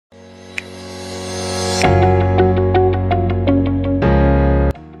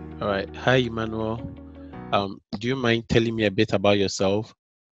Hi, Emmanuel. Do you mind telling me a bit about yourself?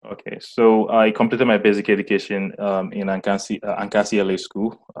 Okay, so I completed my basic education in Ankasi LA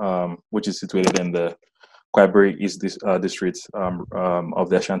School, which is situated in the Kwabere District of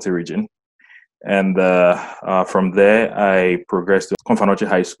the Ashanti region. And from there, I progressed to Konfanoche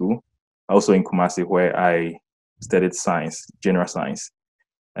High School, also in Kumasi, where I studied science, general science.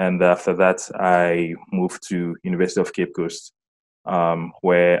 And after that, I moved to University of Cape Coast,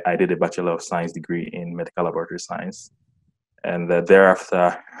 where I did a Bachelor of Science degree in medical laboratory science. And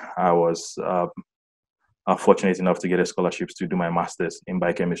thereafter, I was fortunate enough to get a scholarship to do my master's in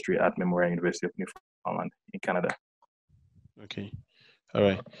biochemistry at Memorial University of Newfoundland in Canada. Okay. All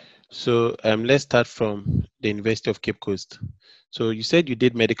right. So let's start from the University of Cape Coast. So you said you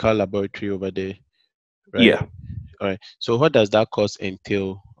did medical laboratory over there, right? Yeah. All right. So what does that course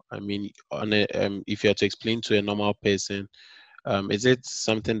entail? I mean, if you have to explain to a normal person, is it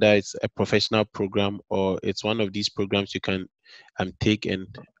something that is a professional program, or it's one of these programs you can take and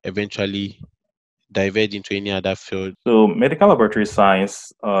eventually diverge into any other field? So medical laboratory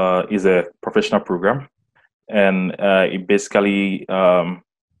science is a professional program, and it basically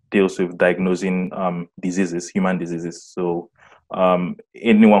deals with diagnosing diseases, human diseases. So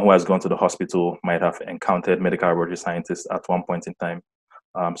anyone who has gone to the hospital might have encountered medical laboratory scientists at one point in time.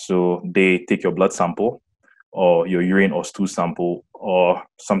 So they take your blood sample or your urine or stool sample or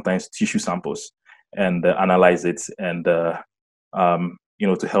sometimes tissue samples and analyze it and to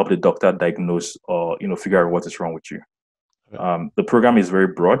help the doctor diagnose or figure out what is wrong with you. The program is very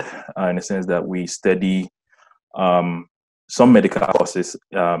broad in the sense that we study some medical courses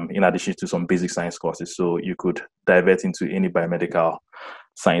in addition to some basic science courses. So you could divert into any biomedical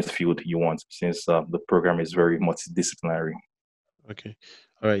science field you want, since the program is very multidisciplinary. Okay.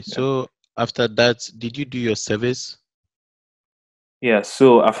 All right. Yeah. So after that, did you do your service? Yeah.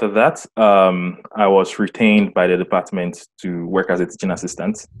 So after that, I was retained by the department to work as a teaching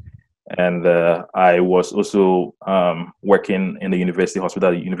assistant. And I was also working in the university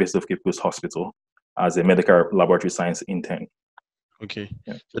hospital, the University of Cape Coast Hospital, as a medical laboratory science intern. Okay.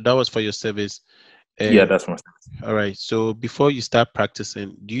 Yeah, So that was for your service. yeah, And that's my. all right. So before you start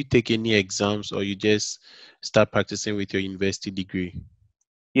practicing, do you take any exams or you just start practicing with your university degree?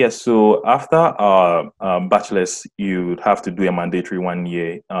 Yes, so after our bachelor's, you'd have to do a mandatory 1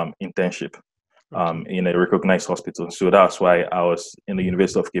 year internship Okay. in a recognized hospital. So that's why I was in the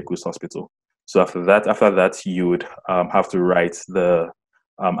University of Cape Coast Hospital. So after that, you would have to write the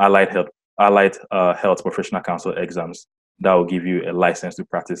Allied Health Professional Council exams. That will give you a license to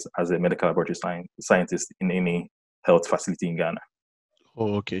practice as a medical laboratory scientist in any health facility in Ghana.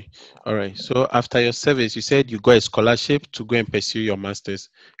 Oh, okay. All right. So after your service, you said you got a scholarship to go and pursue your master's.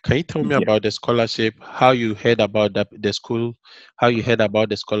 Can you tell me Yeah. about the scholarship, how you heard about the school, how you heard about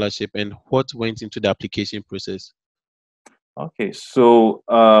the scholarship, and what went into the application process? Okay. So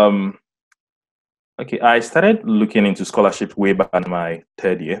okay, I started looking into scholarship way back in my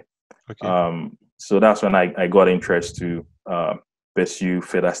third year. Okay. So that's when I got interest to pursue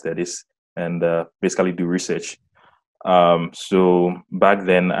further studies and basically do research. So back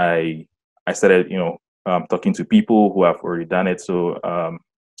then I started, talking to people who have already done it. So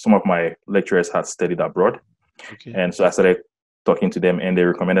some of my lecturers had studied abroad, Okay. and so I started talking to them, and they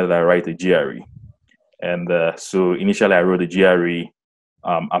recommended that I write a GRE. And so initially I wrote a GRE,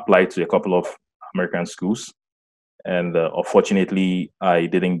 applied to a couple of American schools, and unfortunately I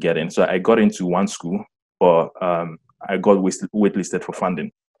didn't get in. So I got into one school, but I got waitlisted for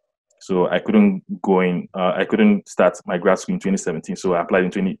funding. So I couldn't go in. I couldn't start my grad school in 2017. So I applied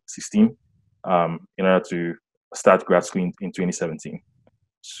in 2016 in order to start grad school in 2017.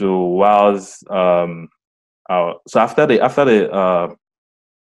 So whilst so after the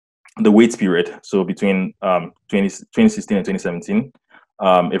wait period, so between 2016 and 2017,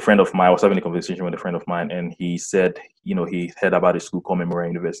 a friend of mine, I was having a conversation with a friend of mine, and he said, he heard about a school called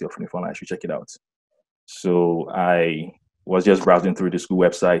Memorial University of Newfoundland. I should check it out. So I was just browsing through the school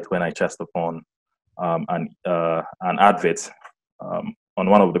website when I chanced upon an advert on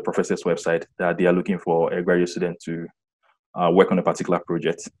one of the professors' website that they are looking for a graduate student to work on a particular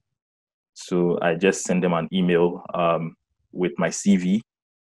project. So I just sent them an email with my CV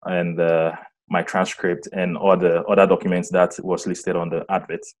and my transcript and all the other documents that was listed on the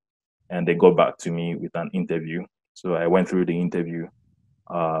advert, and they got back to me with an interview. So I went through the interview.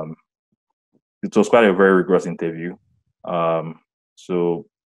 Um, it was quite a very rigorous interview. So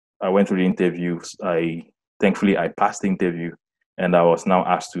I went through the interviews. Thankfully I passed the interview, and I was now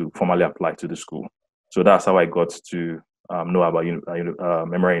asked to formally apply to the school. So that's how I got to know about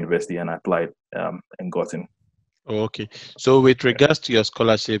Memorial University, and I applied and got in. Oh, okay. So with regards to your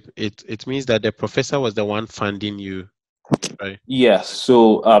scholarship, it means that the professor was the one funding you, right? Yes.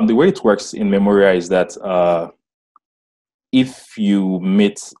 So the way it works in Memorial is that if you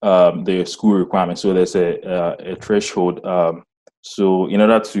meet the school requirements, so there's a threshold. So in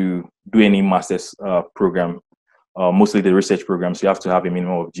order to do any master's program, mostly the research programs, you have to have a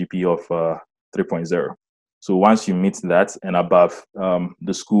minimum of GPA of 3.0. So once you meet that and above,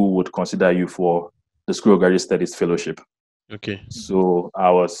 the school would consider you for the School of Graduate Studies Fellowship. Okay. So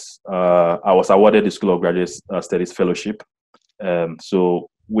I was awarded the School of Graduate Studies Fellowship, so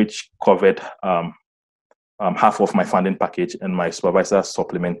which covered half of my funding package, and my supervisor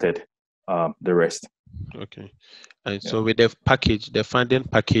supplemented the rest. Okay. And Yeah, so with the package, the funding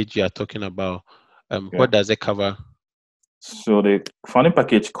package you are talking about, yeah. what does it cover? So the funding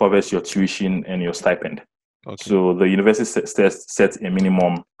package covers your tuition and your stipend. Okay. So the university sets a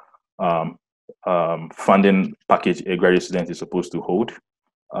minimum funding package a graduate student is supposed to hold.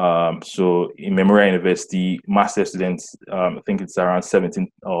 So in Memorial University, master students, I think it's around 17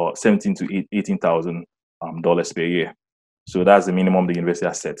 to 18,000 dollars per year. So that's the minimum the university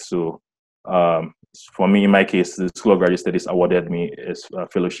has set. So for me, in my case, the School of Graduate Studies awarded me a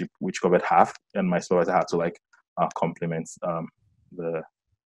fellowship, which covered half, and my supervisor had to complement the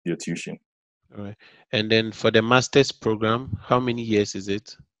your tuition. All right. And then for the master's program, how many years is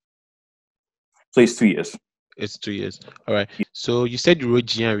it? So it's 2 years. It's 2 years. All right. So you said you wrote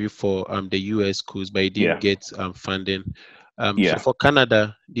GRE for the US schools, but you didn't Yeah, get funding. So yeah. for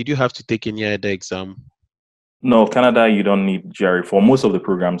Canada, did you have to take any other exam? No, Canada, you don't need GRE. For most of the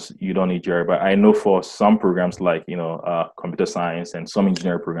programs, you don't need GRE. But I know for some programs like, computer science and some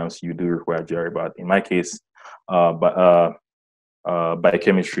engineering programs, you do require GRE. But in my case, but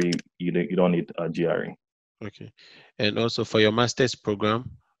biochemistry, you don't need GRE. Okay. And also for your master's program,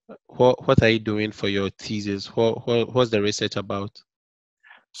 what are you doing for your thesis? What's the research about?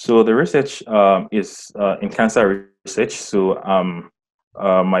 So the research is in cancer research. So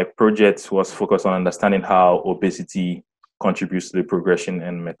my project was focused on understanding how obesity contributes to the progression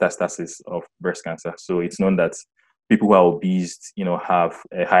and metastasis of breast cancer. So it's known that people who are obese, have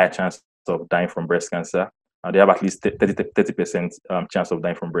a higher chance of dying from breast cancer. They have at least 30% chance of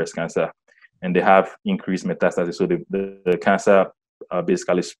dying from breast cancer, and they have increased metastasis. So the cancer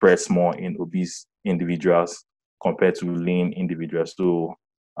basically spreads more in obese individuals compared to lean individuals. So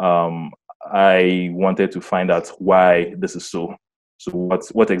um, I wanted to find out why this is so. So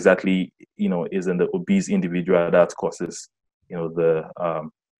what exactly is in the obese individual that causes the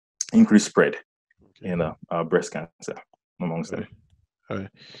increased spread Okay. in breast cancer amongst All them. right. All right.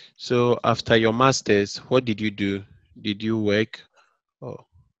 So after your master's, what did you do? Did you work? Oh,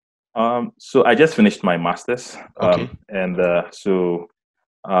 So I just finished my master's, okay. and so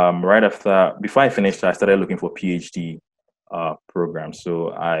right after, before I finished, I started looking for PhD programs.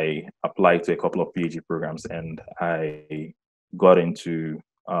 So I applied to a couple of PhD programs, and I got into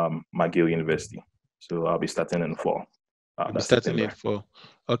McGill University. So I'll be starting in fall, You'll be that's starting it September.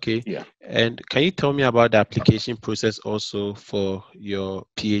 for. Okay. Yeah. And can you tell me about the application process also for your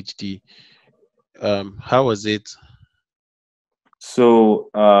PhD? How was it? So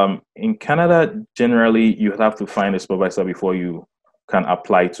in Canada, generally, you have to find a supervisor before you can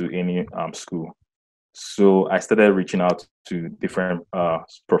apply to any school. So I started reaching out to different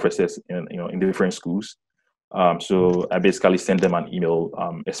professors in different schools. So I basically sent them an email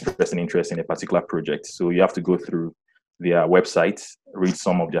expressing interest in a particular project. So you have to go through their website, read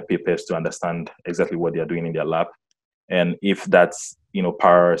some of their papers to understand exactly what they are doing in their lab. And if that's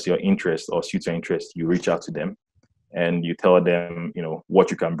powers your interest or suits your interest, you reach out to them and you tell them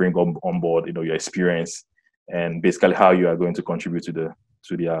what you can bring on board, your experience, and basically how you are going to contribute to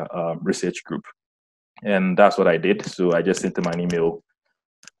their research group. And that's what I did. So I just sent them an email,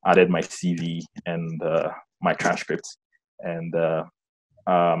 added my CV and my transcript, and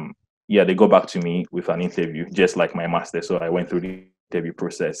yeah, they go back to me with an interview, just like my master. So I went through the interview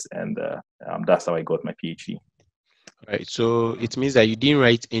process, and that's how I got my PhD. Right. So it means that you didn't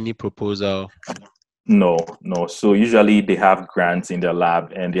write any proposal. No, no. So usually they have grants in their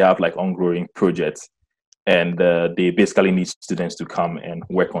lab, and they have like ongoing projects, and they basically need students to come and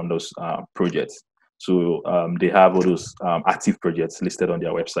work on those projects. So they have all those active projects listed on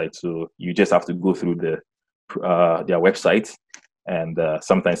their website. So you just have to go through their website and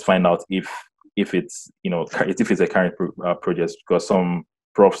sometimes find out if it's if it's a current project, because some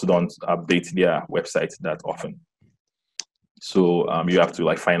profs don't update their websites that often. So you have to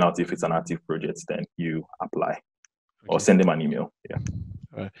like find out if it's an active project, then you apply or Okay. send them an email. Yeah.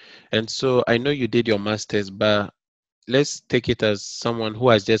 All right. And so I know you did your master's, but let's take it as someone who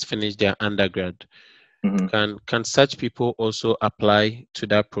has just finished their undergrad. Mm-hmm. Can such people also apply to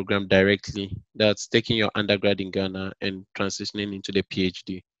that program directly? That's taking your undergrad in Ghana and transitioning into the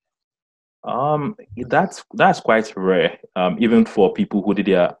PhD. That's quite rare, even for people who did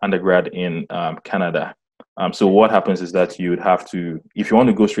their undergrad in Canada. So what happens is that you'd have to, if you want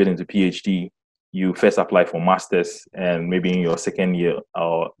to go straight into PhD, you first apply for masters, and maybe in your second year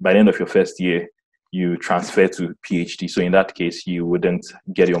or by the end of your first year, you transfer to PhD. So in that case, you wouldn't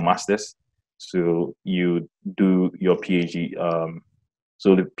get your masters, so you do your PhD.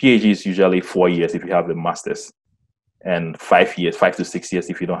 So the PhD is usually 4 years if you have the masters, and 5 years, 5 to 6 years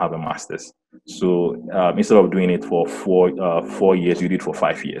if you don't have a master's. So instead of doing it for 4 years, you do it for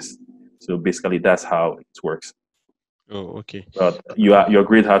 5 years. So basically, that's how it works. Oh, okay. But your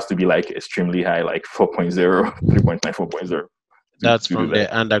grade has to be like extremely high, like 4.0, 3.9, 4.0 That's to do from that.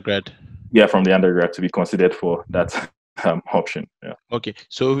 the undergrad. Yeah, from the undergrad to be considered for that option. Yeah. Okay,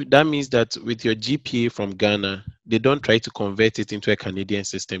 so that means that with your GPA from Ghana, they don't try to convert it into a Canadian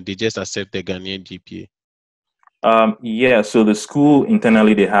system. They just accept the Ghanaian GPA. Yeah. So the school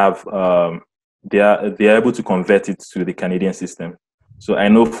internally, they have they are able to convert it to the Canadian system. So I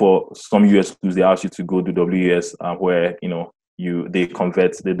know for some US schools they ask you to go to WS, where they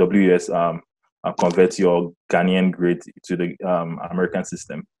convert the WS, convert your Ghanaian grade to the American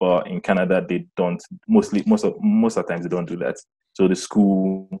system. But in Canada they don't. Most of the times they don't do that. So the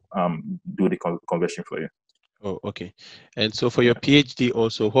school do the conversion for you. Oh, okay. And so for your Yeah. PhD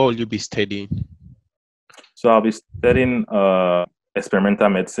also, what will you be studying? So I'll be studying experimental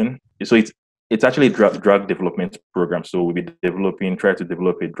medicine. So it's actually a drug development program. So we'll be try to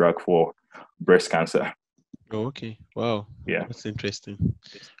develop a drug for breast cancer. Oh, okay. Wow. Yeah. That's interesting.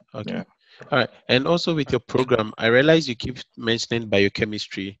 Okay. Yeah. All right. And also with your program, I realize you keep mentioning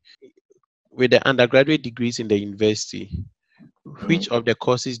biochemistry. With the undergraduate degrees in the university, Mhm. which of the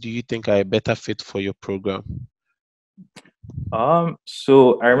courses do you think are a better fit for your program?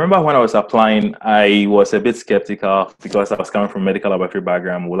 So I remember when I was applying, I was a bit skeptical because I was coming from medical laboratory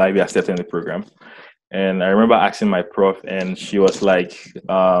background. Will I be accepted in the program? And I remember asking my prof, and she was like,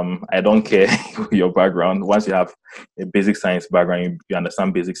 "I don't care your background. Once you have a basic science background, you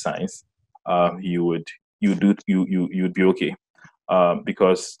understand basic science, you would be okay."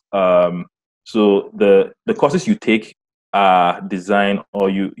 Because so the courses you take are designed, or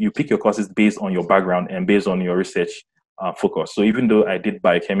you pick your courses based on your background and based on your research focus. So even though I did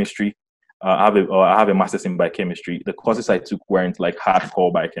biochemistry, I have a master's in biochemistry, the courses I took weren't like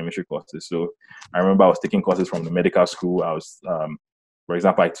hardcore biochemistry courses. So I remember I was taking courses from the medical school. For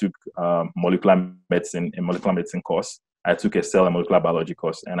example, I took molecular medicine, a molecular medicine course. I took a cell and molecular biology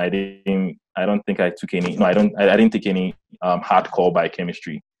course, and I don't think I took any. No, I didn't take any hardcore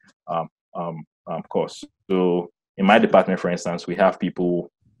biochemistry course. So in my department, for instance, we have people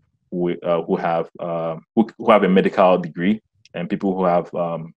who have a medical degree, and people who have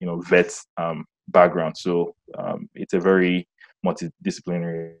vet background. So it's a very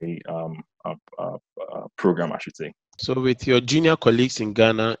multidisciplinary program, I should say. So with your junior colleagues in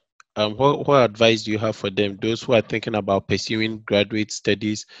Ghana, what advice do you have for them? Those who are thinking about pursuing graduate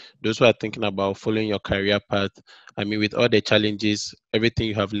studies, those who are thinking about following your career path. I mean, with all the challenges, everything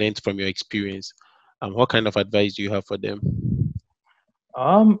you have learned from your experience, what kind of advice do you have for them?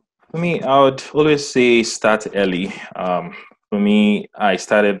 For me, I would always say start early. For me, I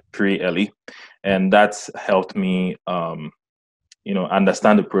started pretty early, and that's helped me,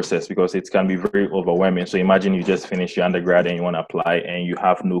 understand the process, because it can be very overwhelming. So imagine you just finished your undergrad and you want to apply, and you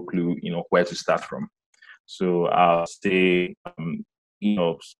have no clue, where to start from. So I'll say,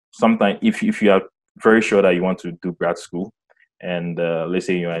 sometimes if you are very sure that you want to do grad school, and let's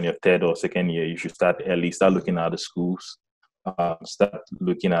say you're in your third or second year, you should start early. Start looking at the schools. Start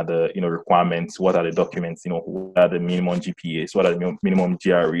looking at the requirements. What are the documents? What are the minimum GPAs? What are the minimum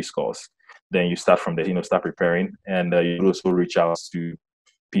GRE scores? Then you start from there. Start preparing, and you also reach out to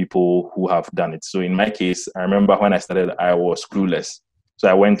people who have done it. So in my case, I remember when I started, I was clueless. So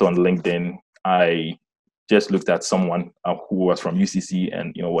I went on LinkedIn. I just looked at someone who was from UCC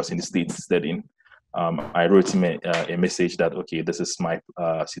and was in the States studying. I wrote him a message that, okay, this is my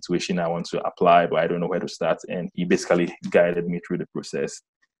situation. I want to apply, but I don't know where to start. And he basically guided me through the process.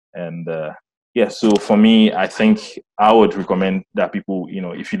 And yeah, so for me, I think I would recommend that people,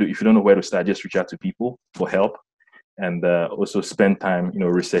 if you don't know where to start, just reach out to people for help, and also spend time,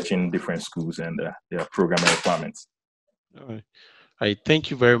 researching different schools and their program requirements. All right. I thank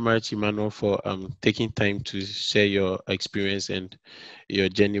you very much, Emmanuel, for taking time to share your experience and your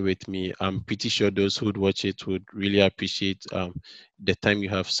journey with me. I'm pretty sure those who'd watch it would really appreciate the time you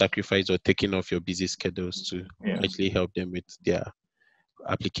have sacrificed or taken off your busy schedules to Yeah. actually help them with their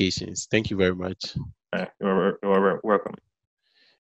applications. Thank you very much. You're welcome.